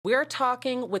We're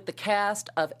talking with the cast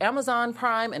of Amazon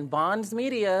Prime and Bonds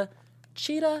Media.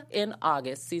 Cheetah in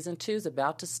August. Season 2 is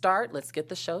about to start. Let's get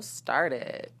the show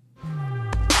started.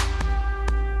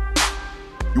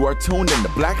 You are tuned in to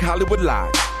Black Hollywood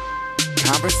Live.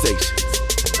 Conversations.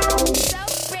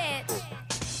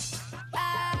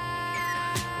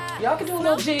 Y'all can do a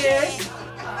little jig.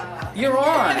 You're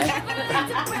on.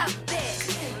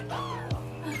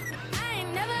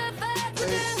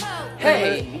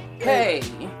 Hey.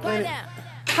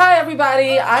 Hi,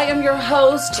 everybody. I am your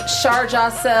host, Shar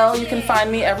Jossell. You can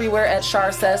find me everywhere at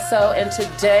Shar Says So. And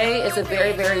today is a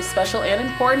very, very special and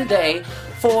important day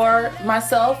for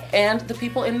myself and the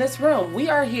people in this room. We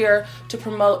are here to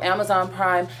promote Amazon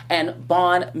Prime and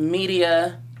Bond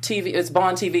Media TV. It's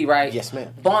Bond TV, right? Yes,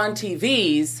 ma'am. Bond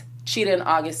TV's Cheetah in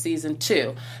August Season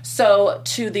 2. So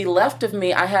to the left of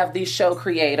me, I have the show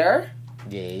creator,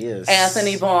 Yes.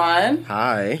 Anthony Bond.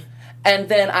 Hi. And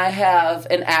then I have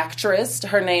an actress.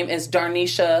 Her name is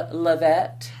Darnisha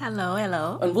Levette. Hello.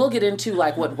 And we'll get into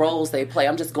like what roles they play.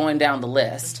 I'm just going down the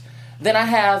list. Then I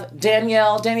have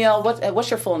Danielle. Danielle, what's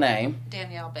your full name?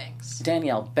 Danielle Banks.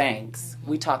 Danielle Banks.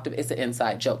 It's an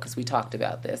inside joke because we talked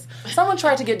about this. Someone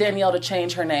tried to get Danielle to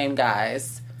change her name,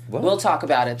 guys. What? We'll talk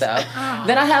about it, though.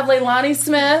 Then I have Leilani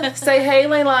Smith. Say hey,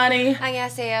 Leilani.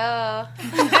 안녕하세요.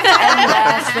 And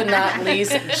last but not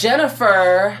least,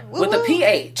 Jennifer with a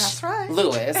PH. That's right.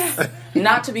 Lewis.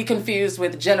 Not to be confused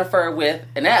with Jennifer with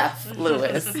an F.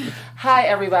 Lewis. Hi,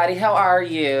 everybody. How are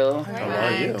you? How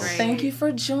are you? Thank you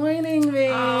for joining me.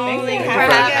 Thank you for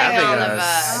having all of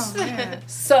us. us.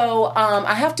 So,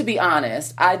 I have to be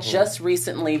honest. I just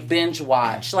recently binge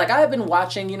watched. Like, I have been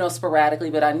watching, sporadically,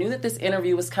 but I knew that this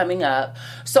interview was coming up.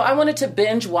 So I wanted to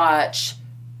binge watch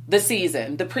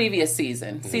the previous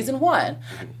season, Season 1.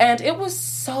 And it was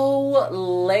so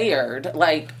layered.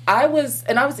 Like, I was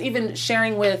even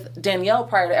sharing with Danielle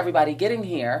prior to everybody getting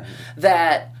here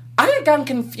that I had gotten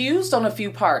confused on a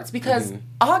few parts because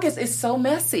August is so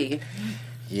messy.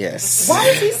 Yes. Why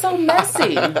is he so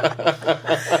messy?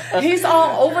 He's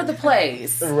all over the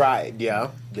place. Right,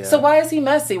 yeah. So why is he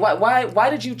messy? Why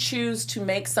did you choose to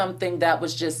make something that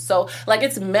was just so, like,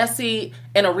 it's messy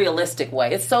in a realistic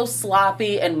way? It's so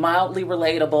sloppy and mildly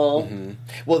relatable.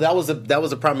 Well, that was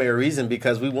a primary reason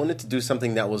because we wanted to do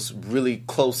something that was really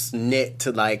close knit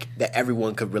to like that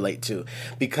everyone could relate to.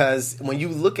 Because when you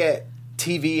look at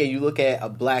TV and you look at a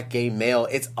black gay male,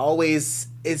 it's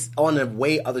on a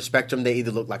way other spectrum. They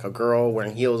either look like a girl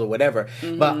wearing heels or whatever.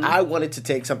 But I wanted to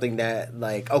take something that,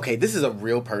 like, okay, this is a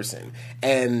real person.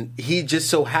 And he just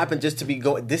so happened just to be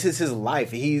this is his life.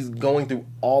 He's going through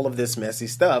all of this messy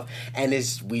stuff. And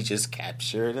we just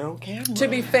captured it on camera. To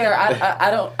be fair, I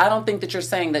don't think that you're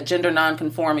saying that gender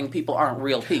non-conforming people aren't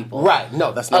real people. Right.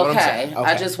 No, that's not what I'm saying.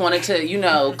 Okay. I just wanted to, clean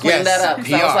that up.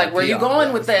 Because I was like, where are you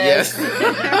going with this?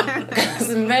 Because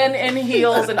men in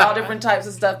heels and all different types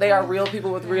of stuff, they are real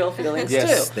people with real feelings too.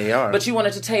 Yes, they are. But you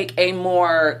wanted to take a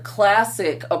more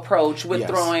classic approach with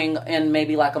throwing in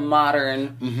maybe like a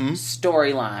modern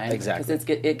storyline. Exactly. Because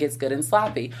it gets good and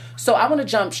sloppy. So I want to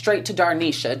jump straight to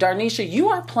Darnisha. Darnisha, you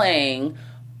are playing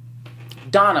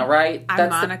Donna, right? I'm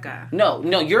Monica. No,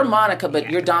 you're Monica, but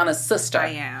you're Donna's sister. I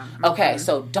am. Okay,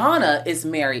 so Donna is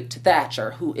married to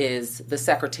Thatcher, who is the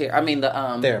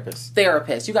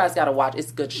therapist. You guys got to watch.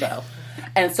 It's a good show.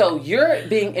 And so you're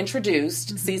being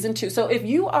introduced, Season 2. So if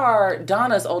you are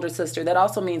Donna's older sister, that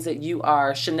also means that you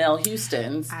are Chanel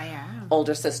Houston's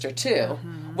older sister, too.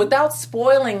 Without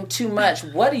spoiling too much,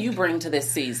 what do you bring to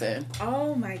this season?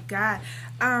 Oh, my God.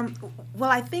 Well,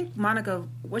 I think Monica,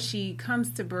 what she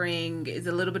comes to bring is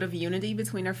a little bit of unity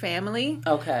between her family.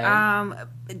 Okay.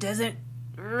 It doesn't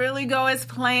really go as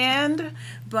planned,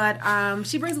 but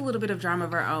she brings a little bit of drama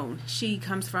of her own. She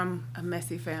comes from a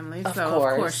messy family, of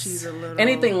course she's a little...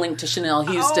 Anything linked to Chanel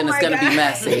Houston is going to be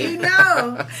messy.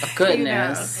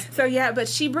 Goodness. So but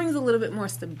she brings a little bit more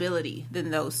stability than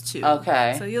those two.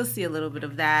 Okay. So you'll see a little bit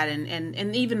of that,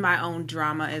 and even my own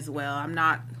drama as well. I'm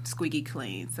not squeaky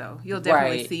clean, so you'll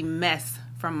definitely see mess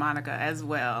from Monica as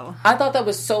well. I thought that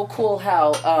was so cool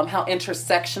how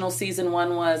intersectional Season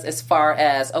 1 was, as far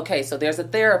as, so there's a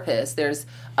therapist. There's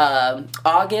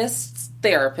August's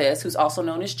therapist, who's also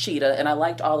known as Cheetah, and I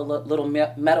liked all the little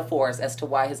metaphors as to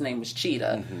why his name was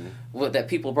Cheetah that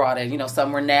people brought in.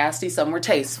 Some were nasty, some were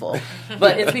tasteful.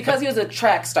 But it's because he was a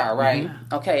track star, right?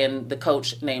 Okay, and the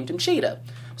coach named him Cheetah.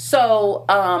 So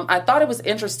I thought it was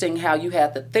interesting how you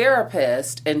had the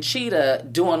therapist and Cheetah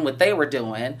doing what they were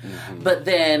doing, but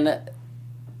then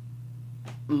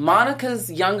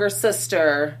Monica's younger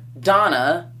sister,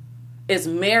 Donna, is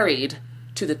married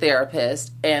to the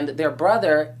therapist, and their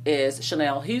brother is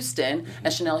Chanel Houston,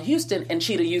 and Chanel Houston and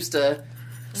Cheetah used to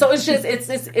So it's just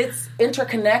it's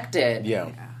interconnected.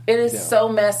 Yeah. It is so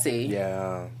messy.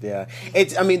 Yeah.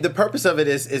 It's. I mean, the purpose of it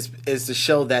is to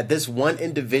show that this one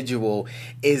individual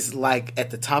is like at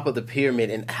the top of the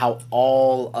pyramid, and how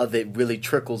all of it really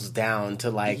trickles down to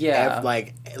like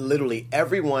literally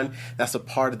everyone that's a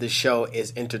part of the show is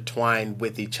intertwined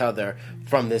with each other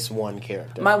from this one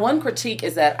character. My one critique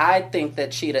is that I think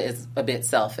that Cheetah is a bit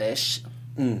selfish.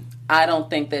 I don't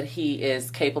think that he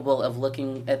is capable of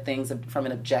looking at things from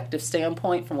an objective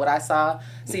standpoint. From what I saw,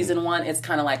 season 1, it's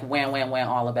kind of like wham, wham, wham,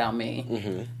 all about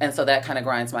me. And so that kind of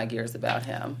grinds my gears about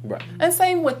him. Right. And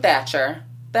same with Thatcher.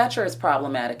 Thatcher is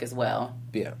problematic as well.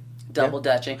 Yeah. Double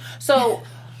dutching. So...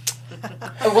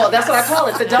 well, that's what I call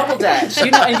it, the double dutch.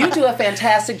 And you do a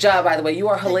fantastic job, by the way. You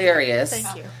are hilarious.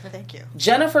 Thank you.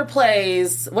 Jennifer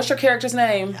plays, what's your character's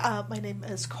name? My name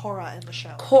is Cora in the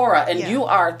show. Cora, and you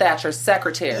are Thatcher's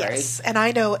secretary. Yes, and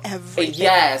I know everything.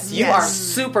 Yes, you are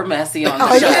super messy on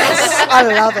the show. Yes, I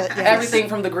love it. Yes. Everything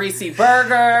from the greasy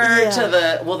burger to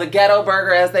the ghetto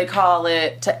burger, as they call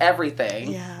it, to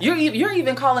everything. Yeah. You're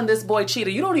even calling this boy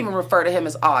Cheetah. You don't even refer to him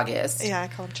as August. Yeah, I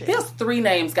call him Cheetah. He has 3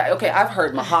 names, guys. Okay, I've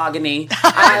heard Mahogany.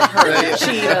 I've heard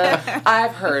Cheetah.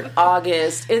 I've heard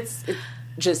August. It's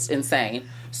just insane.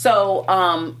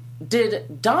 So,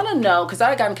 did Donna know? Because I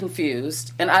had gotten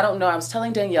confused, and I don't know. I was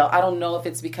telling Danielle, I don't know if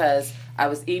it's because I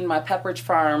was eating my Pepperidge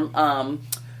Farm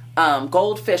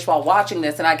goldfish while watching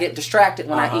this, and I get distracted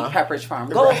when I eat Pepperidge Farm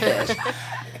goldfish.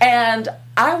 And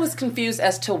I was confused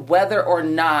as to whether or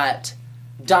not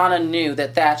Donna knew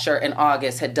that Thatcher and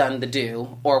August had done the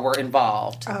do or were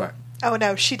involved. Oh,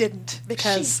 no, she didn't,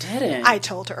 because she didn't. I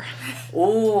told her.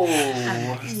 Ooh.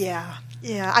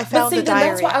 Yeah, I found the diary.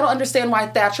 That's why I don't understand why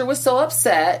Thatcher was so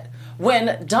upset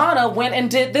when Donna went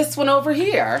and did this one over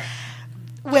here.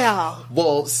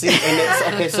 Well, see, and it's,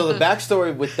 okay, so the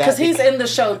backstory with that... Because he's in the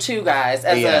show, too, guys,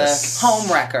 as a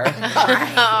home wrecker.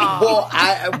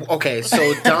 Okay,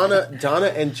 so Donna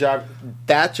and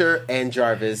Thatcher and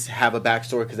Jarvis have a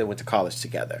backstory because they went to college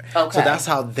together. Okay. So that's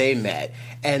how they met.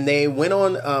 And they went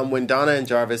on, when Donna and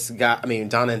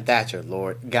Thatcher,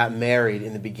 got married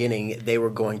in the beginning, they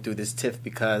were going through this tiff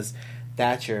because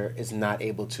Thatcher is not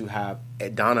able to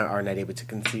Donna are not able to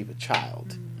conceive a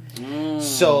child.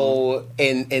 So,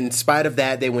 in spite of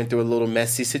that, they went through a little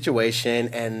messy situation,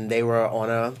 and they were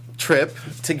on a trip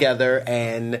together,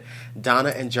 and Donna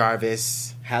and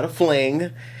Jarvis had a fling,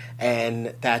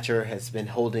 and Thatcher has been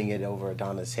holding it over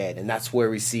Donna's head, and that's where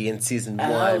we see in season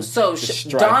 1. So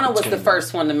Donna was the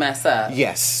first one to mess up.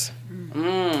 Yes.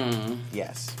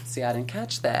 Yes. See, I didn't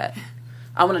catch that.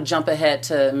 I want to jump ahead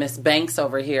to Miss Banks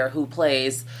over here, who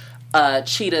plays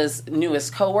Cheetah's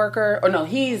newest coworker. Or no,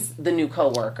 he's the new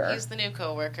coworker. He's the new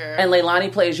coworker. And Leilani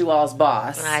plays you all's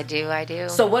boss. I do.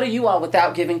 So what do you all,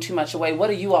 without giving too much away, what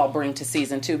do you all bring to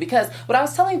season 2? Because what I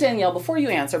was telling Danielle, before you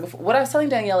answer, what I was telling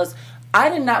Danielle is, I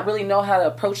did not really know how to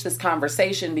approach this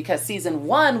conversation because season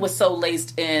 1 was so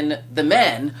laced in the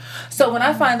men. So when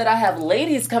I find that I have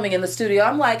ladies coming in the studio,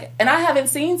 I'm like, and I haven't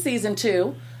seen season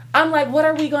 2, I'm like, what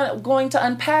are we going to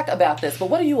unpack about this? But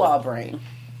what do you all bring?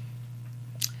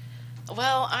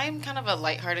 Well, I'm kind of a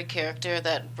lighthearted character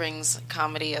that brings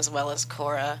comedy as well as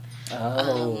Cora.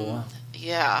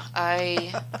 Yeah,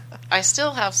 I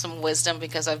still have some wisdom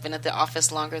because I've been at the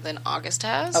office longer than August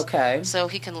has. Okay. So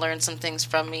he can learn some things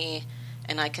from me,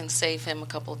 and I can save him a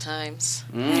couple times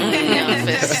in the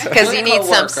office. Because he needs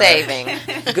some saving.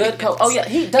 Good Oh, yeah.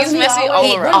 He's messy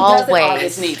all around.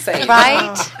 Always need saving.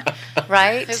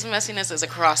 Right? His messiness is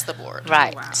across the board.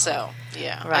 Right. Wow. So,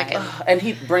 yeah. Right. And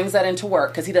he brings that into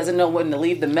work because he doesn't know when to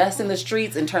leave the mess in the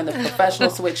streets and turn the professional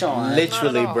switch on.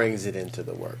 Literally brings it into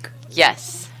the work.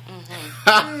 Yes.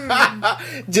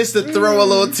 Just to throw a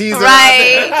little teaser.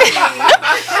 Right.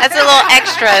 That's a little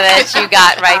extra that you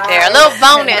got right there. A little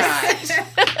bonus.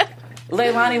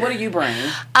 Leilani, what do you bring?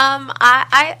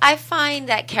 I find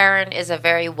that Karen is a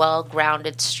very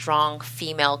well-grounded, strong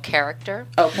female character.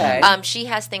 Okay. She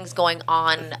has things going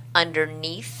on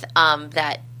underneath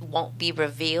that won't be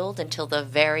revealed until the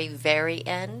very, very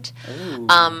end.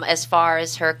 As far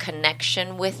as her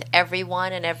connection with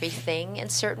everyone and everything in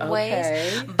certain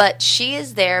ways. But she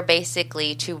is there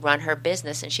basically to run her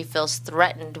business, and she feels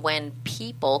threatened when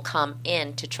people come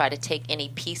in to try to take any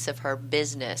piece of her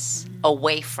business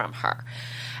away from her.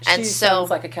 And she so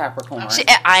sounds like a Capricorn.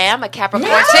 I am a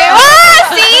Capricorn too. See?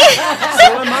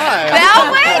 So am I.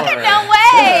 No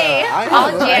way. I am All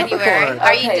a January. Capricorn.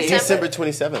 Are you Okay. December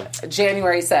 27th.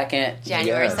 January 2nd.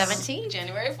 January Yes. 17th?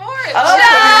 January 4th. Oh,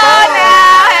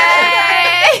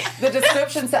 Hey! the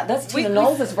description that's Tina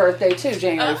Knowles' birthday too,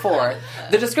 January 4th.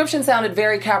 The description sounded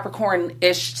very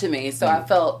Capricorn-ish to me, so I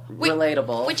felt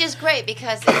relatable. Which is great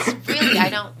because it's really, I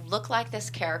don't look like this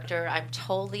character. I'm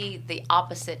totally the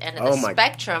opposite end of the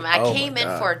spectrum. I came in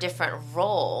for a different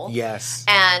role. Yes.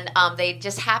 And they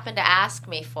just happened to ask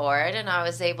me for it, and I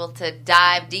was able to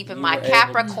dive deep in my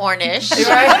Capricornish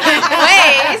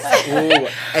ways. Ooh,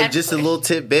 and just a little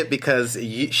tidbit, because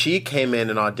she came in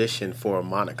and auditioned for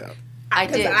Monica. I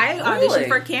did. I auditioned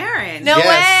for Karen. No way.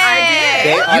 I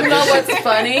did. You know what's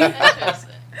funny?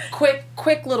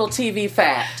 Quick little TV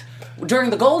fact. During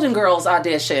the Golden Girls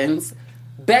auditions,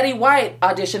 Betty White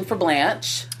auditioned for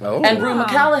Blanche, and Rue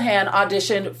McCallaghan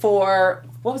auditioned for,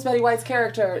 what was Betty White's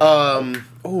character?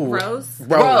 Rose.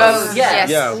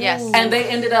 Yes. And they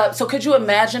ended up, so could you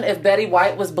imagine if Betty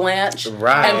White was Blanche and Rue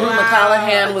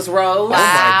McCallaghan was Rose? Wow. Oh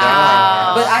my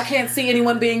God. But I can't see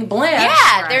anyone being Blanche.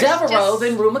 Yeah, Devereaux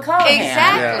than Rue McCallaghan.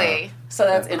 Exactly. Yeah. So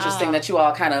that's interesting that you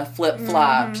all kind of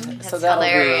flip-flopped. That's so that'll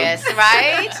hilarious,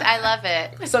 right? I love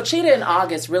it. So Cheetah in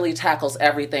August really tackles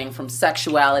everything from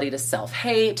sexuality to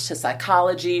self-hate to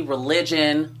psychology,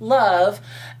 religion, love,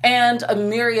 and a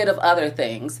myriad of other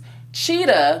things.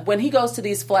 Cheetah, when he goes to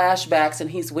these flashbacks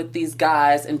and he's with these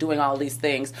guys and doing all these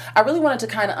things, I really wanted to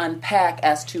kind of unpack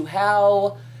as to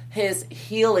how his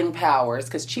healing powers,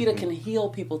 because Cheetah can heal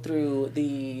people through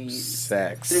through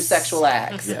sexual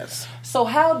acts. Yes. So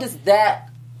how does that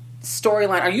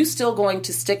storyline, are you still going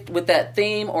to stick with that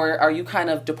theme, or are you kind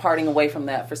of departing away from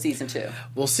that for season 2?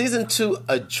 Well, season 2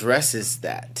 addresses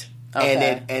that.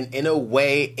 Okay. And in a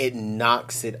way it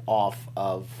knocks it off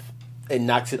of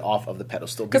the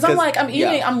pedestal. Because I'm like,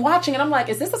 I'm watching and I'm like,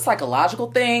 is this a psychological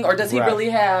thing, or does he really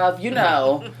have,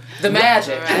 the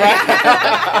magic?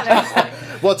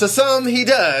 Well, to some he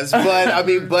does,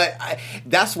 but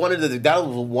that's one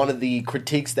of the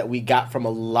critiques that we got from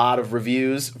a lot of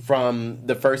reviews from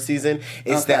the first season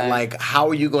is that, like, how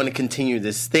are you going to continue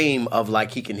this theme of,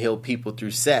 like, he can heal people through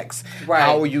sex? Right.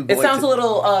 How are you going It sounds a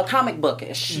little comic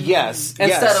bookish. Yes.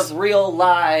 Instead of real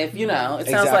live, it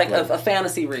sounds like a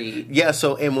fantasy read. Yeah,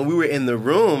 so, and when we were in the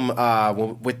room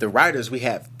with the writers, we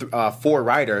had 4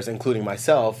 writers, including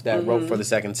myself, that wrote for the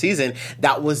second season.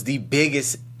 That was the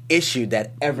biggest issue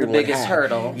that everyone had. The biggest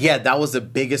hurdle. Yeah, that was the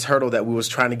biggest hurdle that we was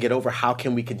trying to get over. How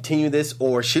can we continue this,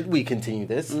 or should we continue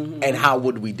this, and how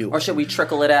would we do it? Or should we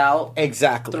trickle it out?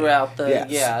 Exactly. Throughout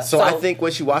the, So I think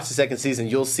once you watch the second season,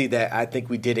 you'll see that I think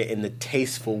we did it in the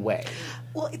tasteful way.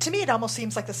 Well, to me, it almost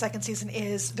seems like the second season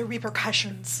is the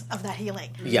repercussions of that healing.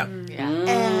 Yeah.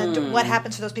 And what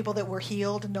happens to those people that were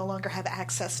healed and no longer have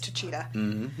access to Cheetah.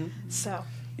 So...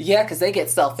 Yeah, because they get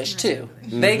selfish too.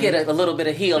 They get a little bit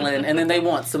of healing, and then they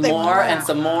want some more and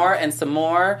some more and some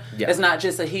more. Yeah. It's not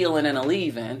just a healing and a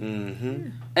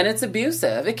leaving. And it's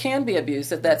abusive. It can be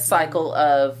abusive, that cycle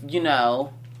of,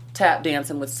 tap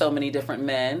dancing with so many different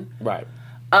men. Right.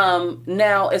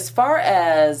 Now, as far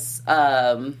as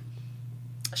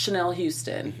Chanel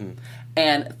Houston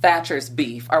and Thatcher's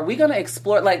beef, are we going to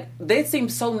explore, like, they seem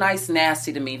so nice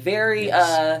nasty to me, very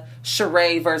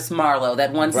Sheree versus Marlo,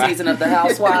 that one season of The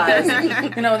Housewives,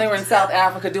 they were in South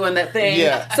Africa doing that thing.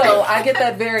 So I get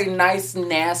that very nice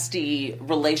nasty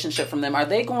relationship from them. Are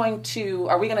we going to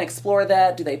explore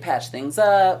that? Do they patch things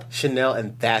up? Chanel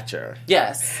and Thatcher.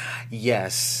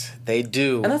 Yes, they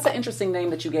do. And that's an interesting name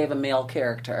that you gave a male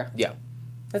character.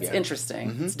 That's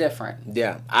interesting. It's different.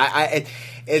 Yeah,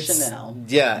 it's Chanel.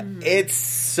 Yeah, it's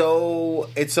so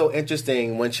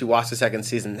interesting once you watch the second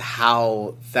season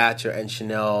how Thatcher and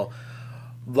Chanel,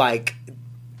 like,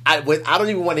 I don't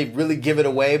even want to really give it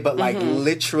away, but like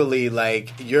literally,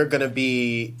 like, you're gonna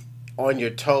be on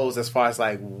your toes as far as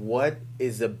like what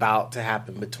is about to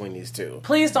happen between these two.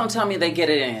 Please don't tell me they get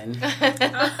it in.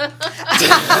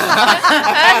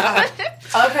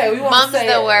 Okay, we won't say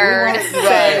the word. We won't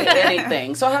say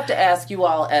anything. So I have to ask you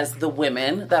all, as the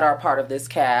women that are part of this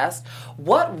cast,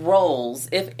 what roles,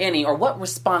 if any, or what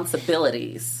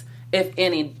responsibilities, if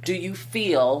any, do you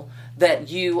feel that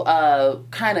you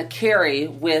kind of carry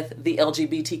with the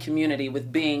LGBT community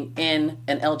with being in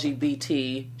an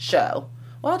LGBT show?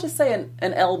 Well, I'll just say an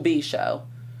LB show,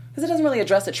 because it doesn't really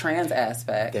address a trans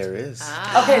aspect. There is.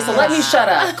 Okay, so let me shut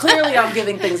up. Clearly I'm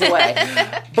giving things away.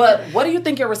 But what do you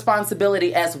think your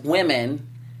responsibility as women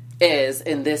is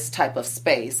in this type of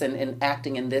space and in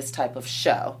acting in this type of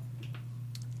show?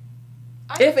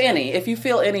 If any, if you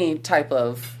feel any type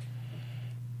of...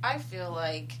 I feel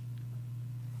like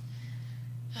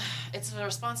it's a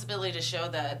responsibility to show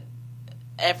that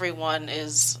everyone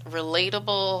is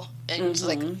relatable, and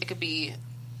like, it could be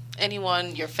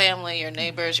anyone, your family, your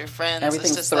neighbors, your friends.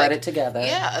 Everything's just threaded like, together.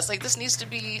 Yeah, it's like this needs to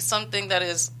be something that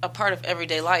is a part of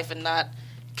everyday life and not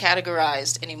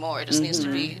categorized anymore. It just needs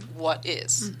to be what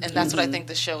is. And that's what I think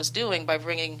the show is doing by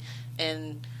bringing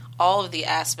in all of the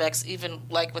aspects, even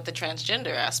like with the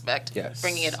transgender aspect,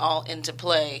 bringing it all into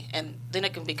play, and then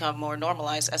it can become more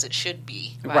normalized as it should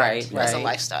be, as a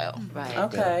lifestyle. Right.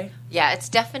 Okay. Yeah, it's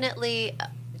definitely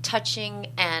touching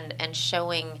and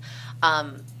showing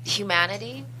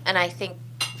humanity, and I think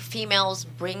females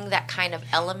bring that kind of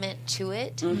element to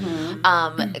it,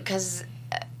 because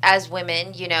as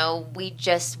women, you know, we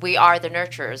are the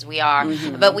nurturers. We are,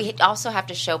 but we also have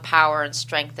to show power and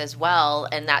strength as well,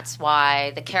 and that's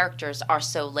why the characters are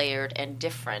so layered and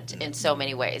different in so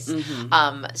many ways.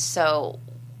 So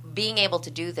being able to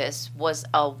do this was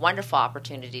a wonderful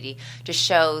opportunity to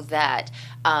show that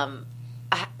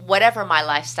whatever my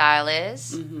lifestyle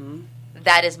is,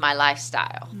 that is my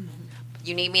lifestyle.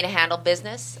 You need me to handle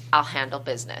business, I'll handle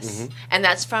business. And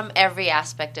that's from every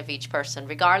aspect of each person,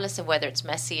 regardless of whether it's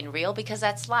messy and real, because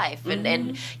that's life.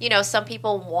 And you know, some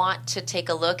people want to take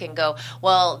a look and go,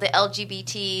 well, the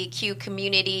LGBTQ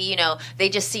community, you know, they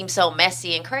just seem so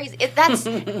messy and crazy.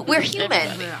 We're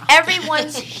human.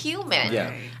 Everyone's human.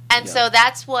 And so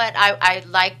that's what I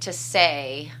like to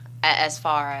say as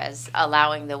far as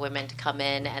allowing the women to come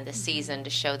in and the season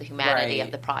to show the humanity of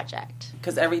the project.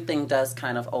 Because everything does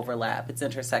kind of overlap. It's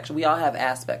intersection. We all have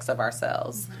aspects of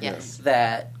ourselves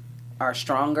that are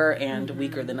stronger and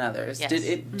weaker than others.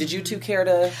 Did you two care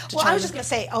to Well, I was just going to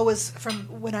say, always from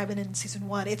when I've been in season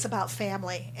 1, it's about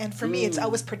family. And for me, it's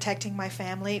always protecting my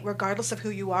family, regardless of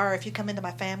who you are. If you come into my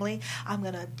family, I'm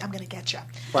gonna get you.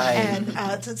 Right.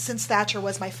 And since Thatcher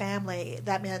was my family,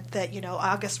 that meant that, you know,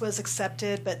 August was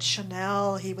accepted, but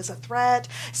Chanel, he was a threat.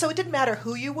 So it didn't matter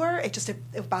who you were. It just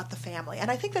about the family. And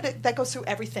I think that goes through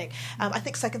everything. I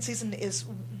think second season is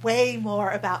way more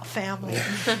about family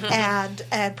and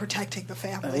protecting the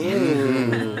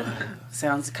family.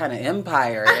 Sounds kind of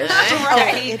empire-ish.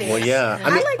 It is. Well, yeah. I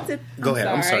mean, like to go ahead.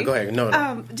 I'm sorry. Go ahead.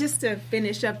 No. Just to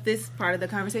finish up this part of the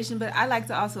conversation, but I like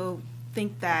to also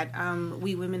think that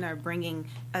we women are bringing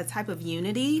a type of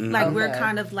unity. Like we're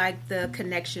kind of like the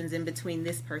connections in between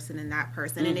this person and that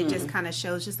person, and it just kind of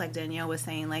shows, just like Danielle was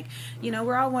saying, like, you know,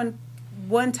 we're all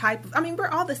one type of, I mean, we're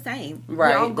all the same. We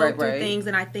all go through things,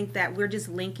 and I think that we're just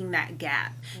linking that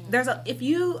gap. If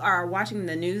you are watching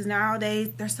the news nowadays,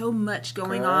 there's so much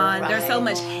going on. There's so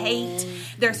much hate.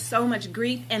 There's so much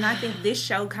grief, and I think this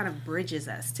show kind of bridges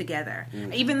us together.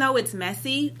 Even though it's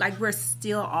messy, like, we're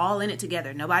still all in it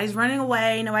together. Nobody's running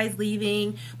away. Nobody's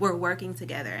leaving. We're working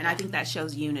together, and I think that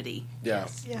shows unity. Yeah.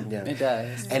 It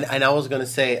does. And I was going to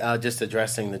say, just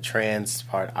addressing the trans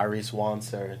part, Iris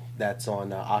Wanser, that's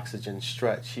on Oxygen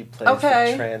Strut, she plays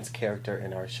the trans character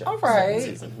in our show. All right.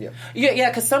 Season.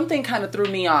 Because something kind of threw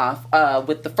me off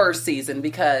with the first season,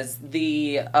 because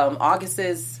the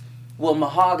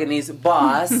Mahogany's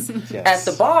boss at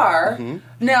the bar.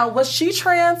 Now, was she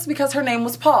trans because her name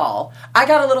was Paul? I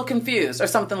got a little confused, or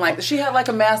something like that. She had like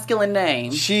a masculine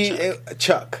name.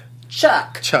 Chuck.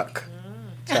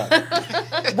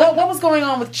 What was going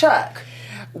on with Chuck?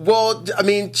 Well, I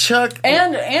mean, Chuck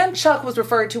and Chuck was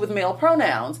referred to with male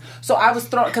pronouns. So I was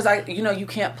thrown, because you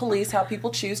can't police how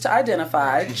people choose to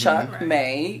identify. Chuck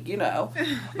may,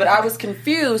 but I was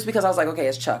confused because I was like, okay,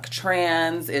 is Chuck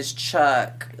trans? Is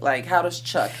Chuck, like, how does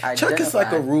Chuck identify? Chuck is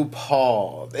like a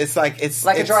RuPaul. It's like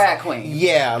a drag queen.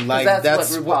 Yeah, like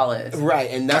that's what RuPaul is,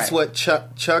 right? And that's what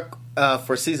Chuck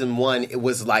for season 1, it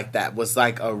was like that. Was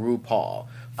like a RuPaul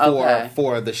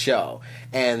for the show.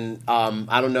 And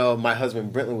I don't know, my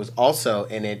husband Brentley was also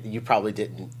in it. You probably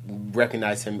didn't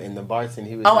recognize him in the bar scene.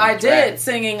 He was I did,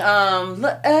 singing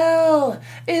L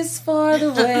is far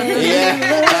the way.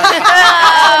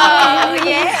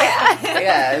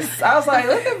 Yes. I was like,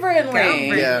 look at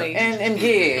Brentley and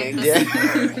gigs.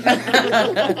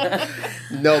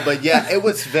 No, but it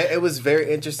was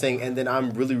very interesting, and then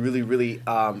I'm really, really, really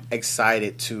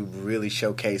excited to really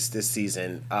showcase this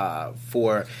season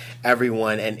for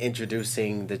everyone and introducing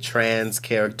the trans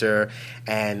character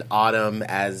and Autumn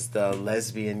as the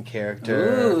lesbian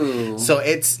character. Ooh. So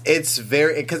it's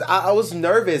very, because I was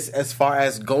nervous as far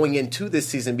as going into this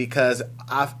season, because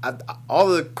all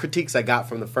the critiques I got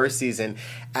from the first season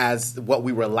as what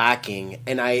we were lacking,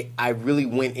 and I really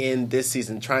went in this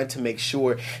season trying to make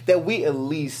sure that we at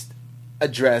least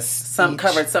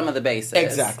covered some of the bases.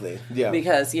 Exactly. Yeah.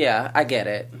 Because I get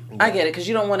it. I get it, because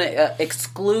you don't want to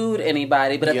exclude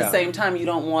anybody, but at the same time, you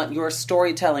don't want your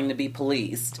storytelling to be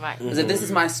policed. Right. Because if this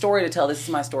is my story to tell, this is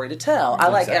my story to tell. I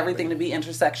like everything to be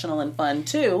intersectional and fun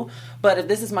too, but if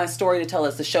this is my story to tell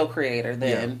as the show creator,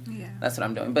 then that's what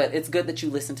I'm doing. But it's good that you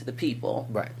listen to the people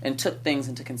and took things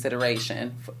into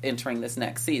consideration for entering this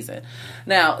next season.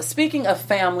 Now, speaking of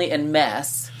family and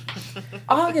mess,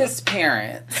 August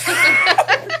parents.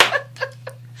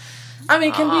 I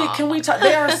mean, can we talk?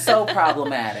 They are so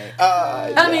problematic.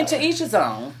 I mean, to each his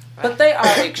own, but they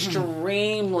are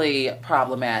extremely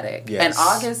problematic. Yes. And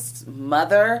August's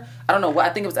mother, I don't know what, I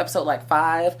think it was episode like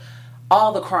 5.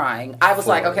 All the crying. I was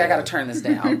like, okay, I got to turn this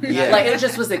down. Like, it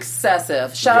just was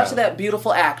excessive. Shout out to that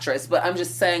beautiful actress, but I'm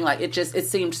just saying, like, it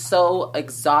seemed so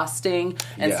exhausting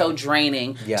and so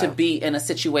draining to be in a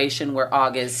situation where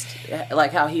August,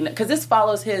 like how he, because this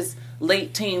follows his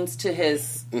late teens to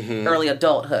his early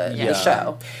adulthood, the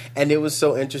show. And it was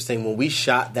so interesting when we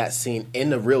shot that scene in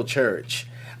the real church.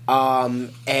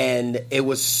 And it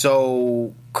was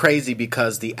so crazy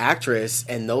because the actress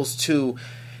and those two,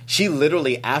 she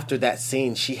literally, after that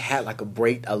scene, she had like a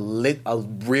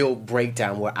real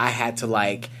breakdown where I had to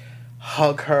like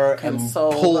hug her and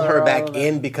pull her back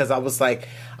in because I was like,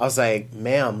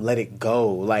 ma'am, let it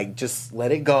go. Like, just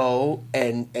let it go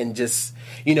and just,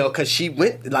 you know, because she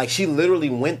literally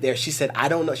went there. She said, I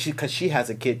don't know, because she has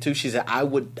a kid too. She said, I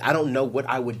don't know what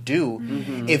I would do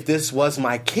if this was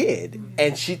my kid.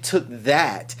 And she took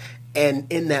that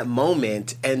and in that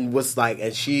moment and was like,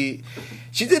 and she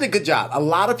did a good job. A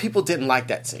lot of people didn't like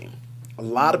that scene. A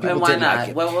lot of people didn't like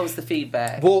it. What was the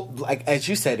feedback? Well, like as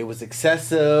you said, it was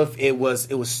excessive. It was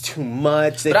too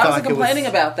much. But I wasn't complaining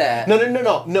about that.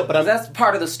 No. But that's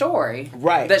part of the story,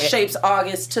 right? That shapes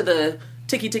August to the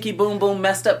ticky boom boom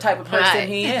messed up type of person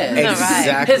he is.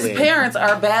 Exactly. His parents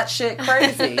are batshit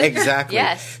crazy. Exactly.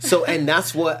 Yes. So, and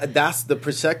that's the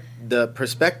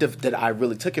perspective that I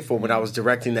really took it for when I was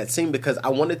directing that scene, because I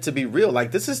wanted to be real.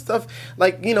 Like, this is stuff,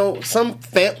 like, you know, some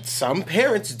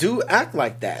parents do act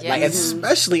like that. Like,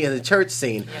 especially in the church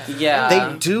scene. Yeah.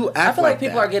 They do act like that. I feel like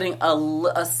people are getting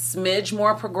a smidge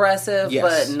more progressive,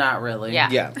 but not really.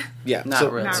 Yeah.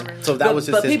 Not really. So that was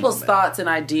just But people's moment. Thoughts and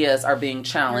ideas are being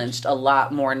challenged a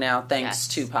lot more now thanks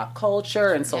to pop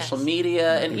culture and social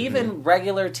media and even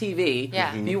regular TV.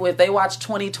 Yeah. If they watch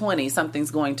 2020,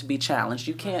 something's going to be challenged.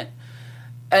 You can't.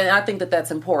 And I think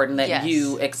that important that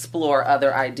you explore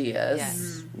other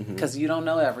ideas because you don't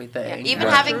know everything. Even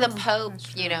having the Pope,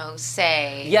 you know,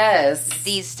 say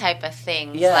these type of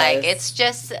things, like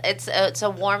it's a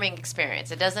warming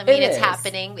experience. It doesn't mean it's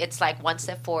happening. It's like 1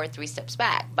 step forward, 3 steps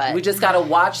back. But we just got to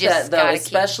watch that though,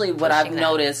 especially what I've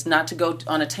noticed. Not to go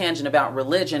on a tangent about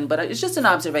religion, but it's just an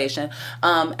observation.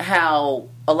 How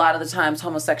a lot of the times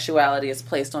homosexuality is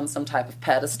placed on some type of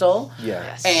pedestal.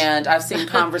 Yes. And I've seen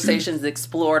conversations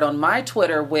explored on my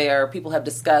Twitter where people have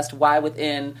discussed why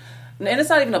within, and it's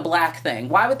not even a black thing,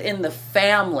 why within the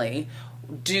family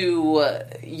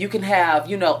you can have,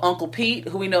 you know, Uncle Pete,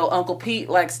 who we know Uncle Pete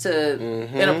likes to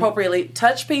inappropriately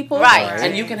touch people. Right.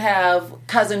 And you can have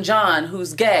Cousin John,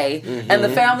 who's gay, and the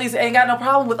families ain't got no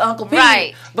problem with Uncle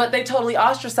Pete, but they totally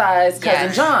ostracize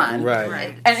Cousin John.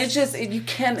 Right. And it's just, you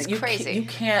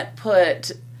can't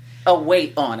put a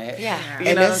weight on it. Yeah.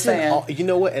 You know what I'm saying? You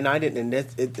know what? And I didn't. And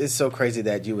it's so crazy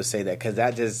that you would say that, because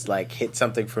that just like hit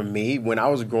something for me when I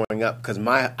was growing up. Because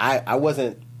I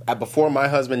wasn't. Before my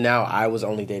husband, now I was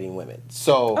only dating women.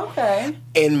 So I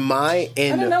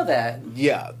didn't know that.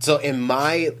 Yeah. So in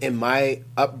my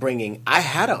upbringing, I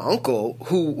had an uncle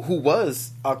who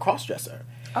was a crossdresser.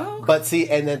 Oh, okay. But see,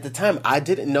 and at the time, I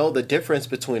didn't know the difference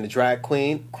between a drag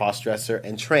queen, crossdresser,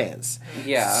 and trans.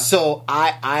 Yeah. So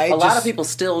a lot of people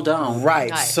still don't.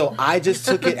 Right. So I just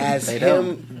took it as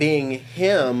him being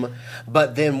him.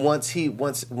 But then once he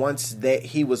was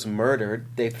murdered,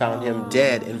 they found him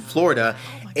dead in Florida.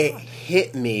 It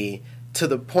hit me to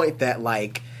the point that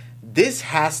like, this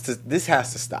has to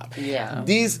stop. Yeah.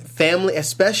 These family,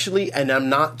 especially, and I'm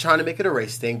not trying to make it a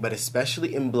race thing, but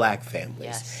especially in black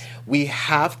families, we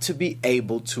have to be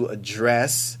able to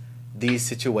address these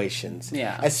situations.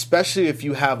 Yeah. Especially if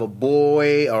you have a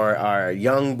boy or a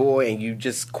young boy and you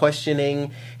just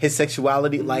questioning his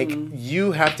sexuality, like,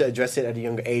 you have to address it at a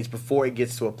younger age before it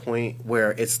gets to a point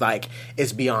where it's like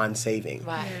it's beyond saving.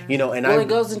 Right. You know, and it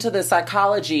goes into the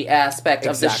psychology aspect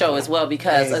of the show as well,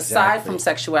 because aside from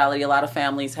sexuality, a lot of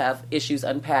families have issues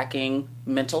unpacking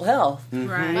mental health.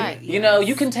 Right. You know,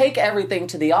 you can take everything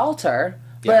to the altar.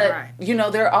 But, you know,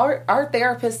 there are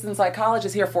therapists and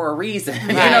psychologists here for a reason. You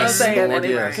know what I'm saying? And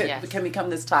it can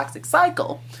become this toxic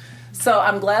cycle. So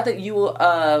I'm glad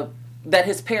that that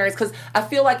his parents, because I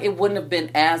feel like it wouldn't have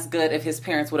been as good if his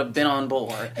parents would have been on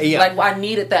board. Yeah. Like, I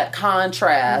needed that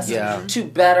contrast to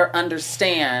better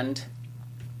understand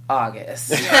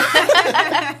August.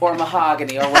 Or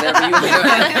Mahogany, or whatever you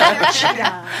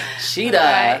want. Sheeta.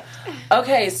 Right.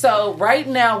 Okay, so right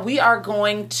now we are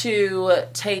going to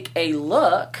take a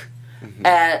look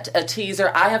at a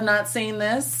teaser. I have not seen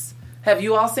this. Have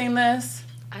you all seen this?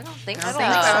 I don't think so.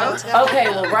 Okay,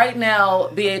 well, right now,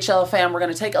 BHL fam, we're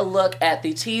going to take a look at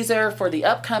the teaser for the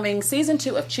upcoming season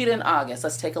 2 of Cheetah in August.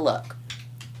 Let's take a look.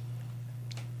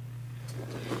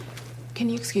 Can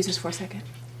you excuse us for a second?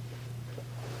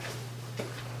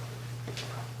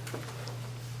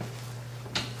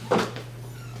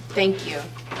 Thank you.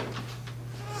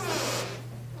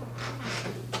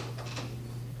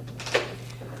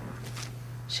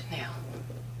 Chanel,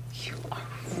 you are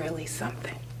really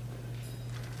something.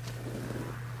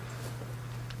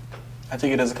 I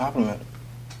take it as a compliment.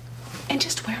 And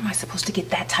just where am I supposed to get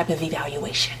that type of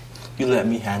evaluation? You let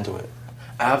me handle it.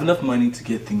 I have enough money to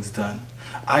get things done.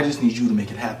 I just need you to make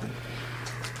it happen.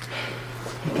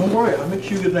 Don't worry, I'll make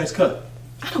sure you get a nice cut.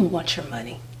 I don't want your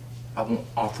money. I won't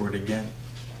offer it again.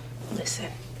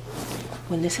 Listen,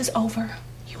 when this is over,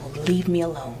 you will leave me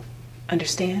alone.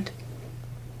 Understand?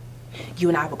 You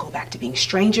and I will go back to being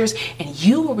strangers, and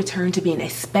you will return to being a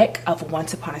speck of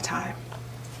once upon a time.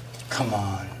 Come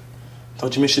on.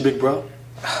 Don't you miss your big bro?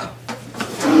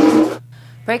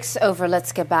 Break's over.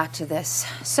 Let's get back to this.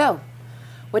 So,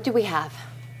 what do we have?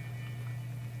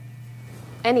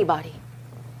 Anybody?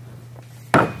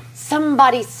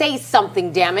 Somebody say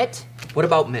something, damn it. What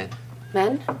about men?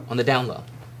 Men? On the down low.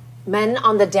 Men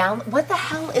on the down... What the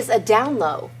hell is a down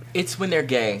low? It's when they're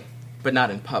gay, but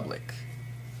not in public.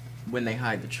 When they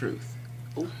hide the truth.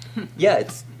 Yeah,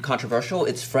 it's controversial,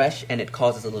 it's fresh, and it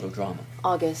causes a little drama.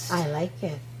 August. I like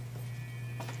it.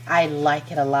 I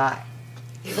like it a lot.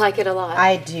 You like it a lot?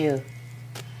 I do.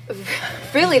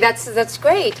 Really, that's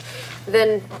great.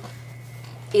 Then,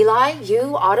 Eli,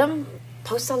 you, Autumn,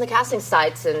 post on the casting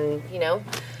sites and,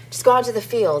 just go out to the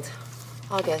field.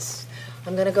 August,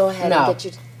 I'm going to go ahead and get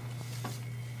you...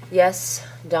 Yes,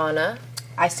 Donna?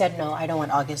 I said no. I don't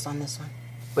want August on this one.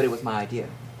 But it was my idea.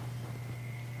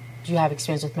 Do you have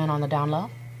experience with men on the down low?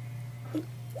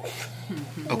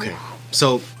 Okay,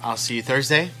 so I'll see you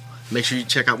Thursday. Make sure you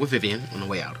check out with Vivian on the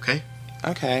way out, okay?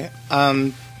 Okay.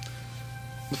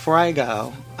 Before I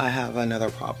go, I have another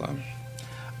problem.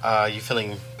 You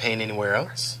feeling pain anywhere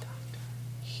else?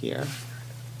 Here.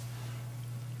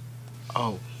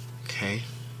 Oh, okay.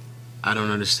 I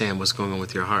don't understand what's going on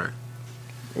with your heart.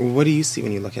 What do you see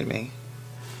when you look at me?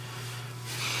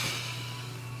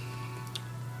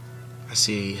 I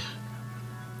see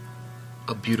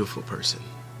a beautiful person,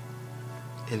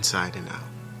 inside and out.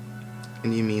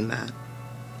 And you mean that?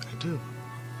 I do.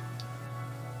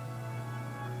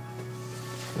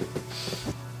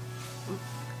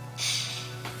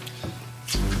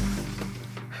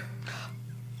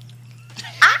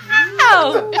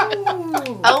 Ow!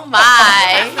 Oh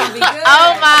my!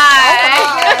 Oh my!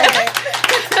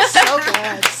 So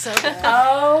good, so good.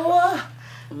 Oh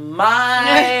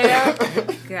my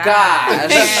gosh!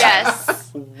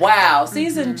 Yes. Wow,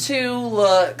 season 2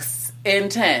 looks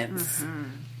intense.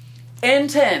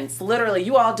 Intense, literally.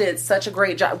 You all did such a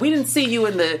great job. We didn't see you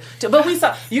but we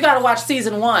saw. You got to watch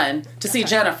season 1 to see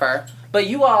Jennifer. But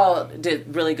you all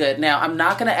did really good. Now, I'm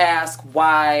not going to ask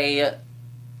why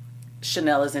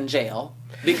Chanel is in jail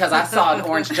because I saw an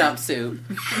orange jumpsuit.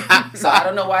 So I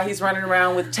don't know why he's running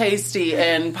around with Tasty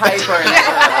and Piper and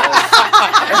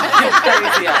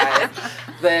Crazy Eyes.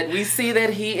 But we see that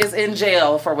he is in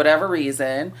jail for whatever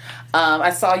reason.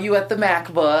 I saw you at the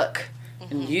MacBook,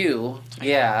 and you're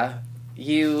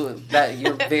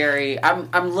very.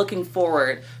 I'm looking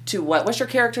forward to what's your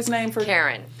character's name for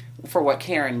Karen. For what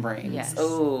Karen brings. Yes.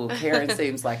 Oh, Karen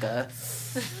seems like a.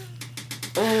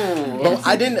 Well,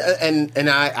 I didn't, and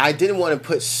I didn't want to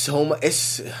put so much.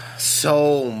 It's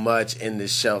so much in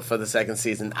this show for the second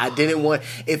season. I didn't want.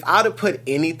 If I'd have put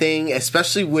anything,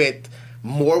 especially with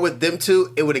more with them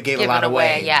two, it would have gave a lot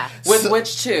away. Yeah. With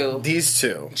which two? These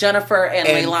two, Jennifer and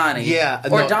Leilani. Yeah,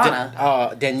 or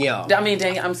Donna. Danielle.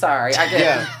 Danielle. I'm sorry. I did.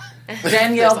 Yeah.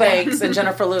 Danielle Banks and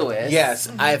Jennifer Lewis. Yes,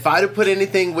 if I'd have put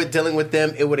anything with dealing with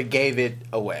them, it would have gave it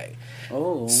away.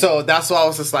 Oh, so that's why I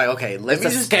was just like, okay, it's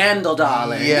a scandal,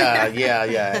 darling. Yeah.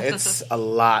 It's a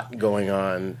lot going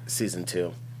on season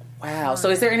 2. Wow. So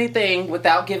is there anything,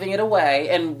 without giving it away,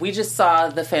 and we just saw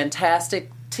the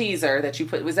fantastic teaser that you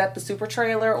put, was that the super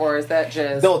trailer or is that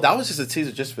just... No, that was just a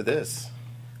teaser just for this.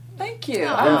 Thank you.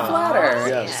 I'm flattered.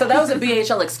 Yeah. So that was a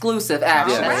BHL exclusive,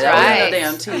 actually. Yeah. That's That right. wasn't a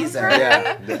damn teaser.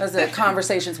 Yeah. That was a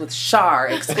Conversations with Shar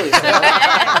exclusive.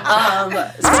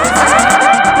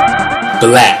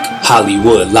 Black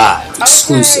Hollywood Live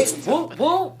exclusive. Okay. Whoop,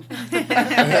 whoop.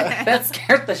 That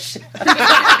scared the shit.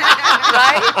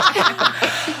 Right?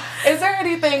 Is there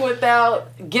anything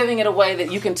without giving it away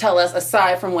that you can tell us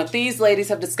aside from what these ladies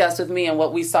have discussed with me and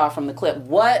what we saw from the clip?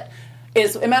 What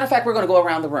is, as a matter of fact, we're going to go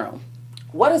around the room.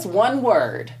 What is one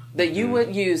word that you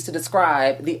would use to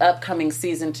describe the upcoming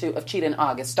season 2 of Cheetah in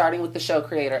August, starting with the show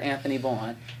creator, Anthony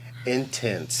Bond?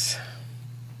 Intense.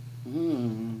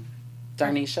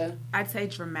 Darnisha? I'd say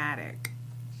dramatic.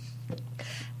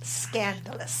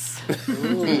 Scandalous.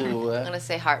 Ooh. I'm going to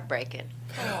say heartbreaking.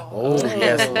 Oh,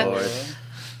 yes, Lord.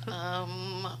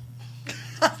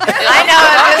 I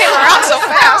know. Okay, we're on so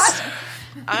fast.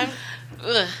 I'm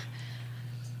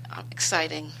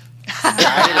exciting.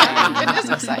 It is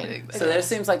exciting. So there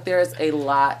seems like there's a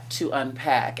lot to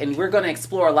unpack, and we're going to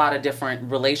explore a lot of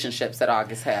different relationships that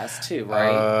August has too,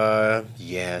 right?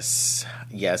 Yes.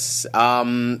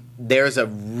 There's a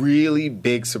really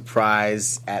big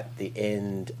surprise at the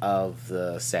end of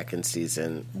the second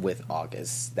season with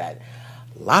August that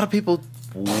a lot of people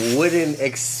wouldn't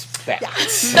expect.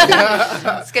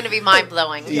 It's going to be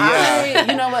mind-blowing. Yeah.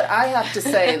 You know what? I have to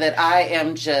say that I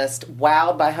am just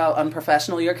wowed by how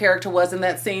unprofessional your character was in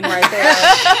that scene right there.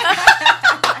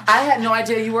 I had no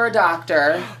idea you were a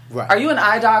doctor. Right. Are you an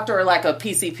eye doctor or like a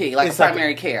PCP, like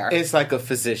primary care? It's like a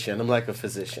physician. I'm like a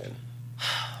physician.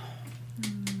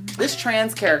 This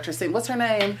trans character scene, what's her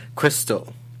name?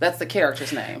 Crystal. That's the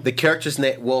character's name. The character's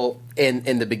name, well,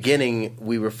 in the beginning,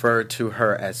 we refer to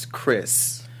her as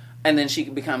Chris. And then she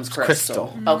becomes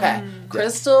Crystal. Okay.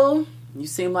 Crystal, you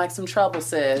seem like some trouble,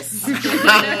 sis.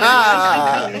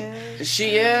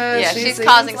 She is. Yeah, she's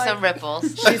causing some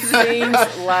ripples. She seems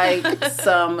like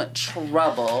some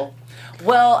trouble.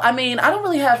 Well, I mean, I don't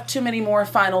really have too many more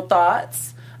final thoughts.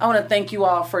 I want to thank you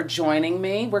all for joining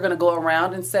me. We're going to go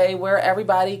around and say where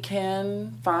everybody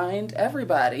can find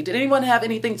everybody. Did anyone have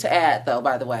anything to add, though,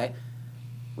 by the way?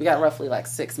 We got roughly like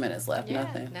 6 minutes left. Yeah,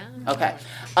 Nothing? No. Okay.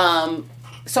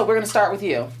 So we're going to start with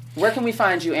you. Where can we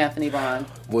find you, Anthony Bond?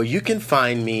 Well, you can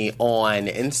find me on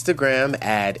Instagram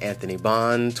at Anthony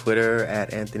Bond, Twitter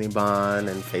at Anthony Bond,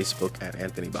 and Facebook at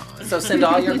Anthony Bond. So send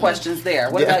all your questions there.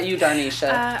 What about you,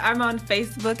 Darnisha? I'm on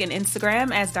Facebook and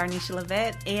Instagram as Darnisha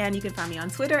Levette, and you can find me on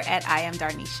Twitter at I am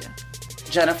Darnisha.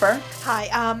 Jennifer? Hi,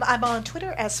 I'm on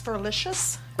Twitter as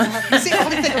Ferlicious. It's the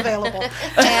only thing available.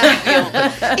 And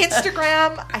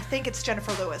Instagram, I think it's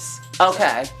Jennifer Lewis.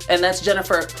 Okay, and that's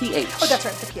Jennifer PH. Oh, that's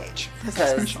right, the PH.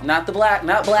 Because not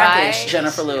blackish Right.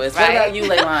 Jennifer Lewis. Right. What about you,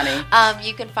 Leilani?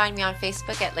 You can find me on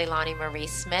Facebook at Leilani Marie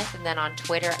Smith, and then on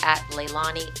Twitter at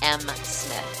Leilani M.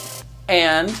 Smith.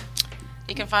 And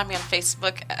you can find me on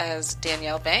Facebook as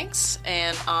Danielle Banks,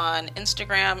 and on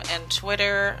Instagram and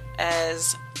Twitter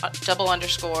as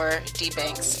 _DBanks_.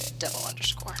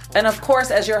 And of course,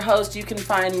 as your host, you can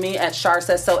find me at Shar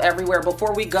Says So everywhere.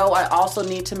 Before we go, I also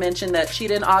need to mention that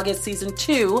Cheetah in August Season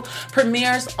 2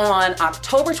 premieres on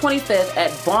October 25th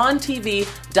at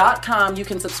BondTV.com. You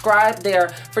can subscribe there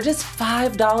for just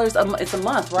 $5 a month. It's a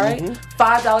month, right? Mm-hmm.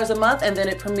 $5 a month, and then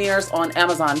it premieres on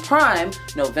Amazon Prime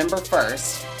November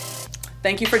 1st.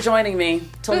 Thank you for joining me.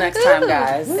 Till next time,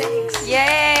 guys. Thanks.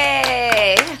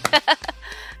 Yay!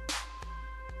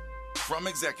 From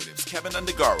executives Kevin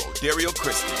Undergaro, Dario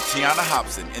Kristen, Tiana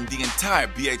Hobson, and the entire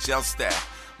BHL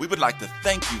staff, we would like to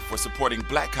thank you for supporting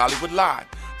Black Hollywood Live,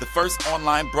 the first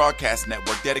online broadcast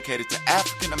network dedicated to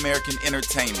African American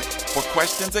entertainment. For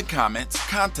questions and comments,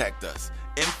 contact us.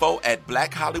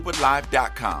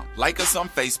 info@blackhollywoodlive.com. Like us on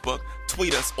Facebook,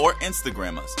 tweet us, or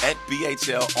Instagram us at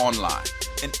BHL Online.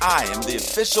 And I am the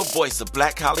official voice of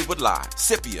Black Hollywood Live,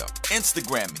 Scipio.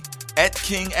 Instagram me at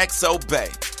KingXOBay.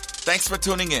 Thanks for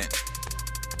tuning in.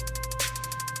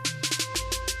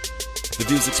 The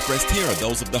views expressed here are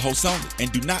those of the host only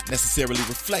and do not necessarily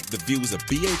reflect the views of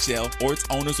BHL or its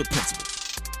owners or principals.